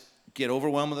I just get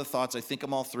overwhelmed with the thoughts. I think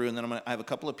them all through, and then I have a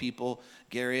couple of people.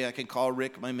 Gary, I can call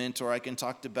Rick, my mentor. I can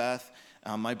talk to Beth.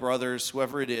 My brothers,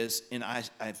 whoever it is, and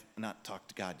I've not talked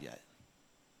to God yet.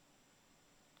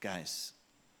 Guys,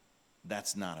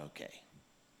 that's not okay.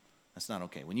 That's not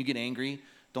okay. When you get angry,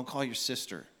 don't call your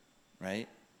sister, right?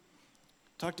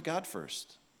 Talk to God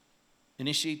first.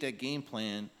 Initiate that game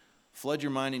plan. Flood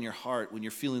your mind and your heart when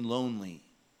you're feeling lonely.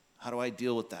 How do I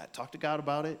deal with that? Talk to God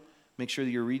about it. Make sure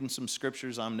that you're reading some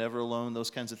scriptures, I'm never alone,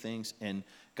 those kinds of things. And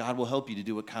God will help you to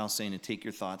do what Kyle's saying and take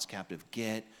your thoughts captive.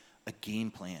 Get a game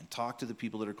plan. Talk to the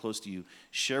people that are close to you.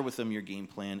 Share with them your game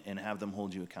plan and have them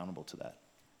hold you accountable to that.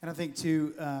 And I think,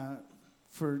 too,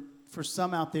 for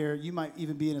some out there, you might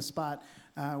even be in a spot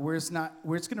where it's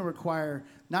going to require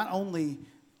not only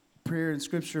prayer and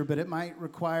scripture, but it might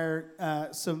require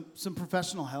some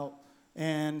professional help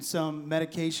and some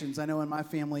medications. I know in my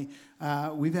family,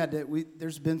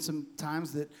 there's been some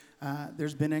times that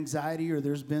there's been anxiety or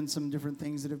there's been some different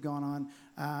things that have gone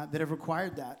on that have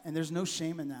required that. And there's no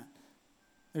shame in that.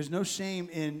 There's no shame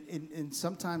in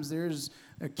sometimes there's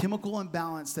a chemical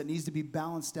imbalance that needs to be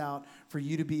balanced out for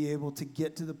you to be able to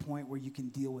get to the point where you can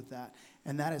deal with that.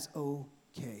 And that is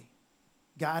okay.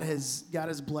 God has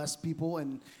blessed people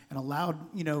and allowed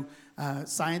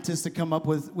scientists to come up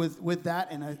with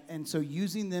that, and so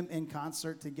using them in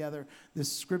concert together, this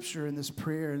scripture and this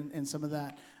prayer and some of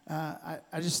that, I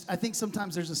think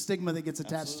sometimes there's a stigma that gets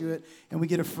attached to it, and we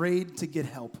get afraid to get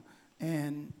help.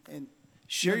 And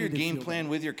share your game plan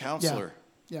with your counselor.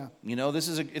 Yeah. You know,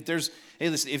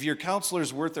 if your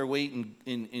counselor's worth their weight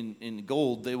in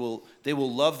gold, they will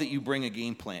love that you bring a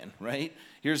game plan, right?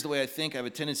 Here's the way I think. I have a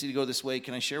tendency to go this way.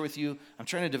 Can I share with you? I'm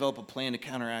trying to develop a plan to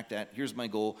counteract that. Here's my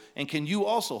goal. And can you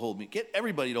also hold me? Get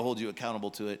everybody to hold you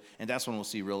accountable to it. And that's when we'll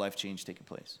see real life change taking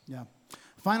place. Yeah.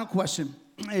 Final question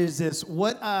is this.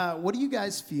 What do you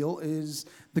guys feel is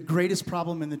the greatest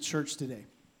problem in the church today?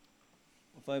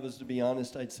 If I was to be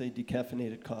honest, I'd say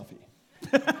decaffeinated coffee.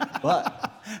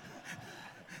 But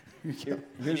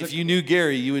if you knew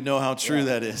Gary, you would know how true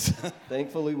that is.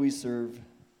 Thankfully, we serve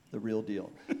the real deal.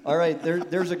 All right,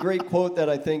 there's a great quote that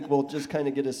I think will just kind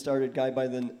of get us started. Guy by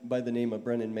the name of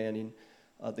Brennan Manning.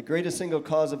 The greatest single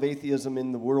cause of atheism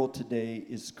in the world today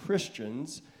is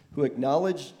Christians who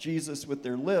acknowledge Jesus with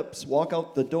their lips, walk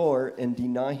out the door, and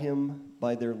deny him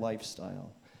by their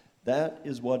lifestyle. That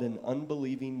is what an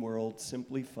unbelieving world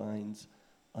simply finds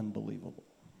unbelievable.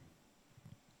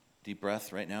 Deep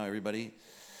breath right now, everybody.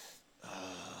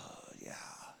 Yeah,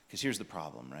 because here's the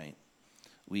problem, right?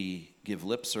 We give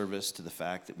lip service to the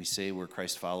fact that we say we're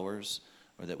Christ followers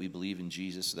or that we believe in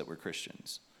Jesus, or that we're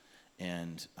Christians.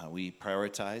 And we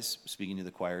prioritize, speaking to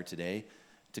the choir today,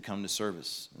 to come to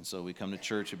service. And so we come to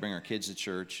church, we bring our kids to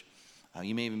church.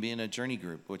 You may even be in a journey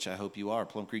group, which I hope you are.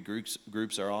 Plum Creek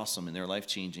groups are awesome and they're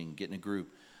life-changing. Get in a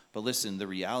group. But listen, the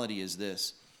reality is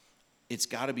this. It's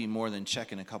got to be more than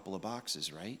checking a couple of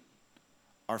boxes, right?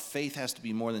 Our faith has to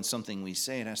be more than something we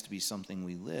say. It has to be something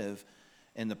we live.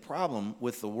 And the problem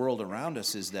with the world around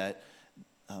us is that,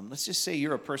 let's just say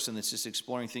you're a person that's just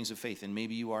exploring things of faith, and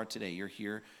maybe you are today. You're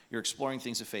here, you're exploring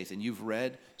things of faith, and you've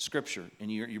read Scripture,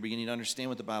 and you're beginning to understand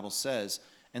what the Bible says,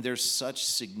 and there's such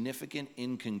significant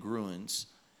incongruence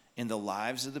in the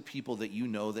lives of the people that you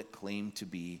know that claim to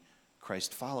be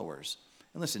Christ followers.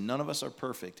 And listen, none of us are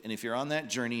perfect, and if you're on that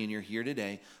journey and you're here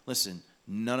today, listen,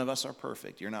 none of us are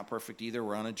perfect. You're not perfect either.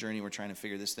 We're on a journey. We're trying to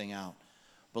figure this thing out.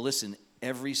 But listen,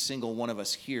 every single one of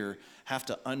us here have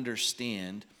to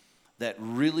understand that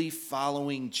really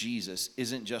following Jesus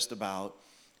isn't just about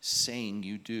saying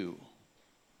you do.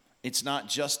 It's not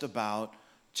just about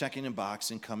checking a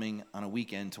box and coming on a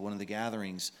weekend to one of the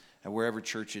gatherings at wherever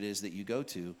church it is that you go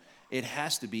to. It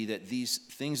has to be that these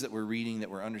things that we're reading, that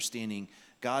we're understanding,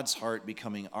 God's heart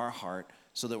becoming our heart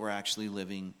so that we're actually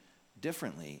living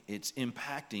differently. It's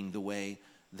impacting the way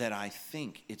that I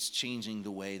think. It's changing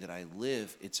the way that I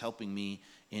live. It's helping me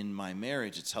in my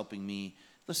marriage. It's helping me.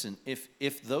 Listen,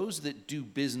 if those that do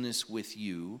business with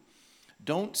you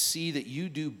don't see that you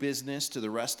do business to the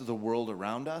rest of the world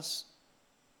around us,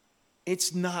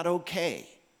 it's not okay.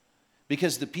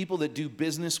 Because the people that do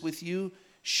business with you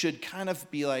should kind of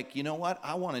be like, you know what?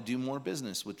 I want to do more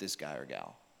business with this guy or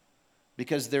gal.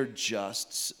 Because they're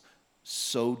just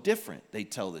so different. They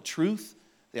tell the truth.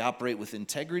 They operate with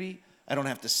integrity. I don't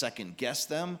have to second guess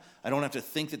them. I don't have to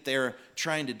think that they're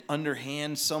trying to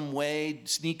underhand some way,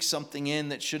 sneak something in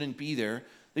that shouldn't be there.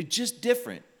 They're just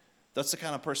different. That's the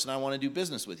kind of person I want to do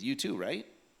business with. You too, right?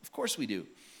 Of course we do.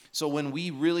 So when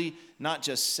we really not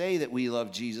just say that we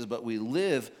love Jesus, but we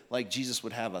live like Jesus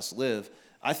would have us live,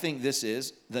 I think this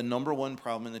is the number one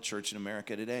problem in the church in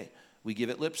America today. We give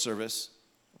it lip service.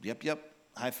 Yep,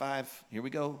 high five, here we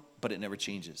go. But it never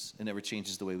changes. It never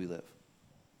changes the way we live.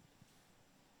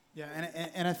 Yeah,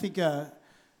 and I think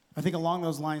along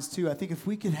those lines too, I think if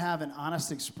we could have an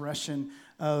honest expression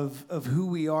of who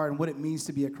we are and what it means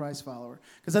to be a Christ follower.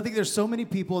 Because I think there's so many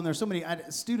people and there's so many,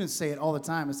 students say it all the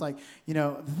time. It's like,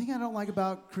 the thing I don't like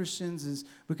about Christians is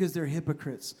because they're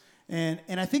hypocrites. And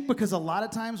I think because a lot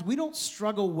of times we don't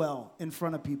struggle well in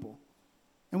front of people.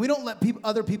 And we don't let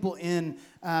other people in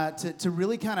to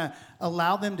really kind of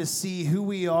allow them to see who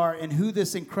we are and who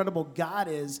this incredible God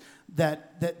is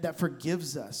that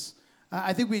forgives us.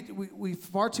 I think we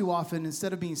far too often,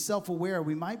 instead of being self-aware,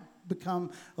 we might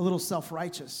become a little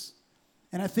self-righteous.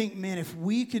 And I think, man, if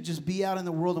we could just be out in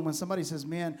the world and when somebody says,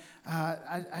 man,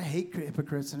 I hate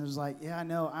hypocrites, and it's like, yeah, I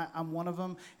know, I'm one of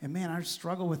them, and man, I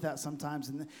struggle with that sometimes.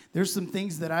 And there's some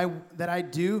things that I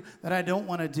do that I don't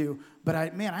want to do, but I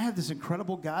have this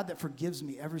incredible God that forgives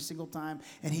me every single time,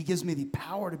 and he gives me the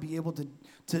power to be able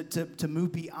to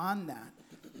move beyond that.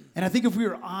 And I think if we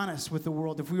were honest with the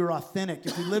world, if we were authentic,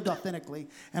 if we lived authentically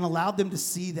and allowed them to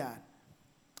see that,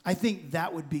 I think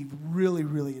that would be really,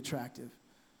 really attractive.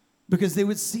 Because they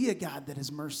would see a God that has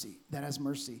mercy, that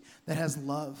has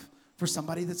love for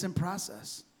somebody that's in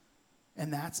process.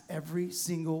 And that's every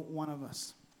single one of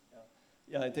us.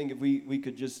 Yeah, I think if we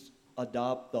could just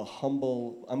adopt I'm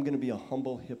going to be a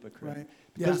humble hypocrite. Right.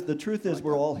 Because Yeah. the truth is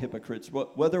we're all hypocrites,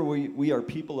 whether we are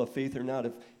people of faith or not.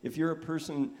 If you're a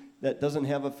person that doesn't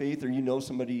have a faith, or you know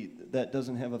somebody that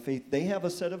doesn't have a faith, they have a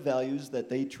set of values that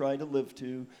they try to live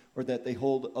to, or that they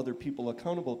hold other people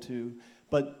accountable to,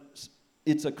 but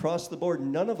it's across the board.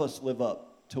 None of us live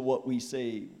up to what we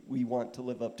say we want to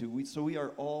live up to. So we are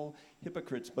all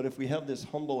hypocrites. But if we have this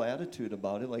humble attitude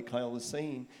about it, like Kyle was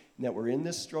saying, that we're in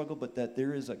this struggle, but that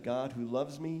there is a God who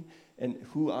loves me, and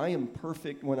who I am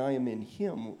perfect when I am in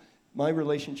him. My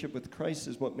relationship with Christ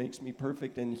is what makes me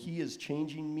perfect, and he is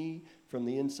changing me from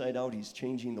the inside out. He's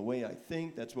changing the way I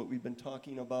think. That's what we've been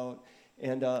talking about.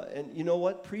 And you know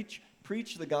what? Preach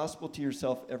the gospel to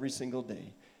yourself every single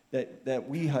day, that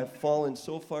we have fallen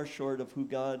so far short of who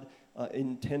God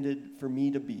intended for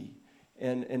me to be.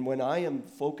 And when I am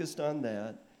focused on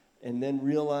that, and then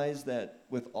realize that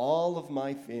with all of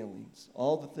my failings,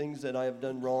 all the things that I have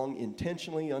done wrong,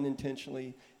 intentionally,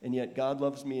 unintentionally, and yet God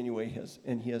loves me anyway,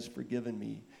 and he has forgiven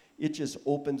me, it just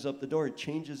opens up the door. It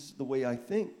changes the way I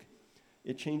think.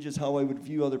 It changes how I would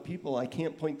view other people. I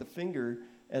can't point the finger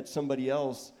at somebody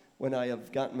else when I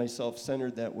have gotten myself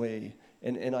centered that way.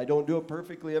 And I don't do it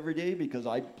perfectly every day, because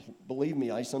believe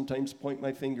me, I sometimes point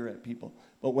my finger at people.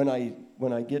 But when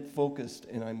I get focused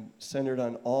and I'm centered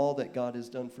on all that God has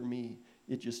done for me,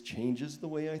 it just changes the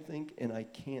way I think, and I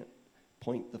can't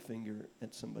point the finger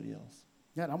at somebody else.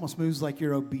 Yeah, it almost moves like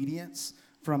your obedience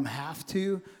from have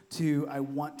to I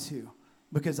want to.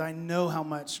 Because I know how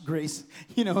much grace,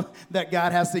 that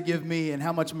God has to give me, and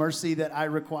how much mercy that I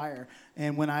require.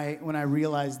 And when I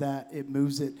realize that, it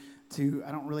moves it to,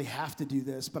 I don't really have to do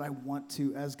this, but I want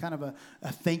to, as kind of a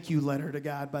thank you letter to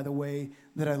God by the way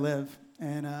that I live.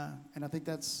 And I think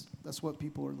that's what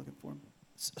people are looking for.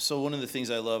 So one of the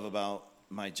things I love about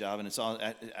my job, and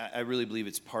I really believe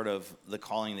it's part of the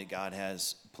calling that God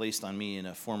has placed on me in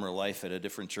a former life at a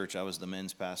different church. I was the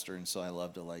men's pastor, and so I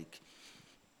love to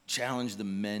challenge the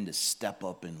men to step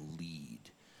up and lead.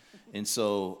 And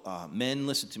so men,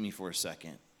 listen to me for a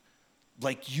second.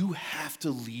 You have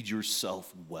to lead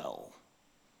yourself well.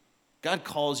 God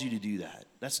calls you to do that.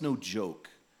 That's no joke.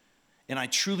 And I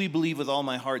truly believe with all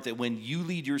my heart that when you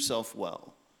lead yourself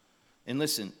well, and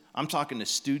listen, I'm talking to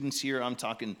students here, I'm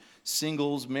talking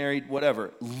singles, married,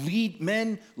 whatever.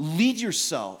 Lead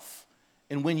yourself.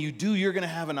 And when you do, you're going to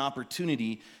have an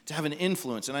opportunity to have an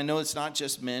influence. And I know it's not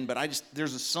just men, but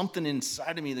there's something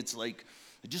inside of me that's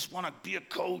I just want to be a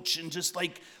coach and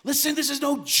listen, this is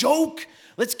no joke.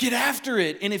 Let's get after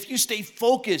it. And if you stay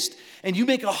focused and you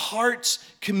make a heart's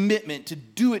commitment to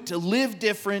do it, to live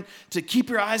different, to keep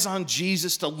your eyes on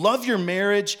Jesus, to love your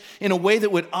marriage in a way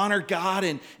that would honor God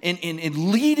and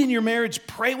lead in your marriage,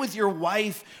 pray with your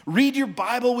wife, read your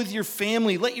Bible with your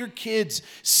family, let your kids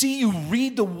see you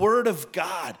read the Word of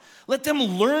God. Let them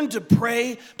learn to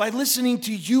pray by listening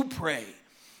to you pray.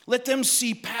 Let them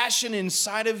see passion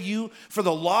inside of you for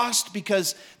the lost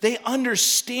because they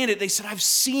understand it. They said, I've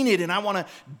seen it and I want to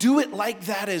do it like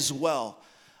that as well.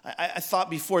 I thought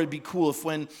before it'd be cool if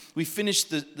when we finished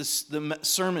the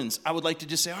sermons, I would like to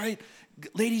just say, all right,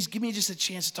 ladies, give me just a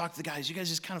chance to talk to the guys. You guys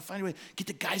just kind of find a way, get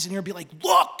the guys in here and be like,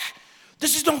 look,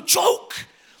 this is no joke.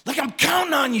 I'm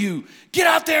counting on you. Get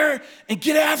out there and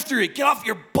get after it. Get off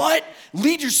your butt.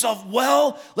 Lead yourself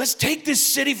well. Let's take this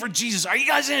city for Jesus. Are you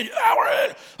guys in? Yeah, we're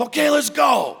in. Okay, let's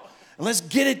go. And let's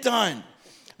get it done.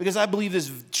 Because I believe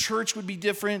this church would be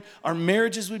different. Our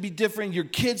marriages would be different. Your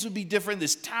kids would be different.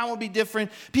 This town would be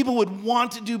different. People would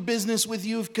want to do business with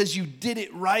you because you did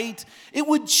it right. It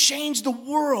would change the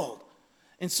world.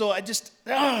 And so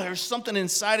there's something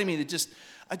inside of me that just...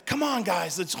 come on,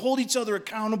 guys, let's hold each other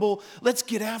accountable. Let's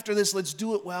get after this. Let's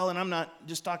do it well. And I'm not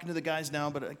just talking to the guys now,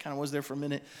 but I kind of was there for a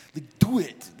minute. Do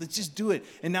it. Let's just do it.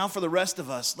 And now for the rest of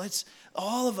us,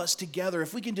 all of us together,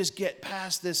 if we can just get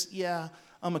past this, yeah,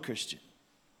 I'm a Christian.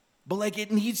 But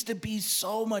it needs to be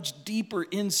so much deeper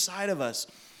inside of us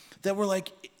that we're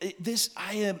this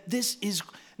is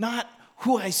not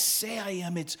who I say I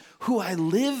am. It's who I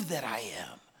live that I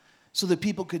am. So that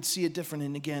people could see it different.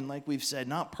 And again, like we've said,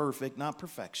 not perfect, not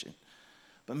perfection.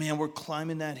 But man, we're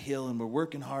climbing that hill and we're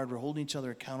working hard. We're holding each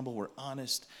other accountable. We're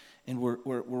honest. And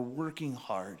we're working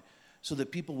hard so that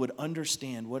people would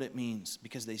understand what it means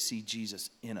because they see Jesus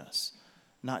in us,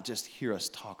 not just hear us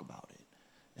talk about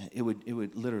it. It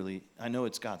would literally, I know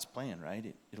it's God's plan,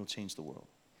 right? It'll change the world.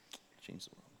 Change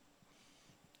the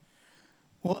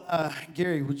world. Well,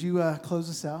 Gary, would you close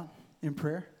us out in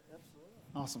prayer? Absolutely.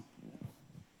 Awesome.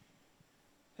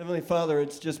 Heavenly Father,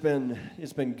 it's been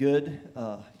good.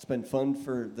 It's been fun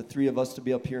for the three of us to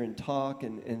be up here and talk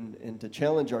and to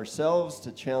challenge ourselves,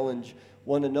 to challenge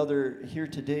one another here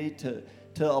today,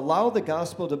 to allow the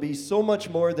gospel to be so much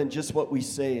more than just what we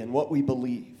say and what we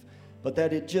believe, but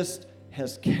that it just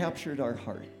has captured our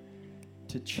heart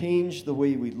to change the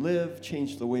way we live,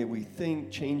 change the way we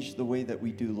think, change the way that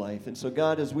we do life. And so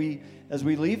God, as we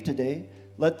leave today,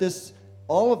 let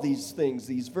all of these things,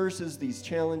 these verses, these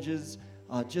challenges,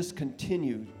 just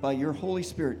continue by your Holy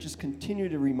Spirit, just continue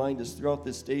to remind us throughout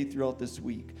this day, throughout this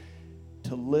week,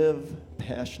 to live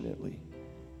passionately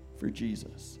for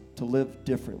Jesus, to live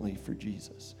differently for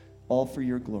Jesus, all for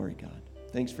your glory, God.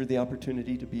 Thanks for the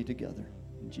opportunity to be together.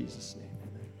 In Jesus' name,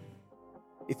 amen.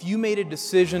 If you made a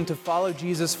decision to follow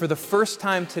Jesus for the first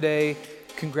time today,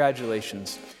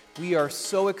 congratulations. We are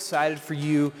so excited for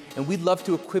you, and we'd love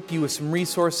to equip you with some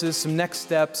resources, some next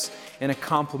steps, and a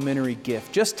complimentary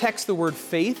gift. Just text the word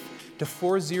faith to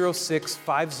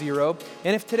 40650.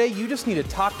 And if today you just need to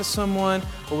talk to someone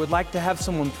or would like to have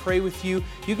someone pray with you,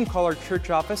 you can call our church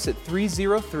office at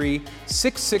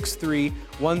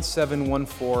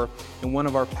 303-663-1714, and one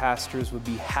of our pastors would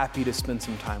be happy to spend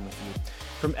some time with you.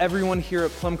 From everyone here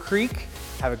at Plum Creek,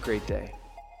 have a great day.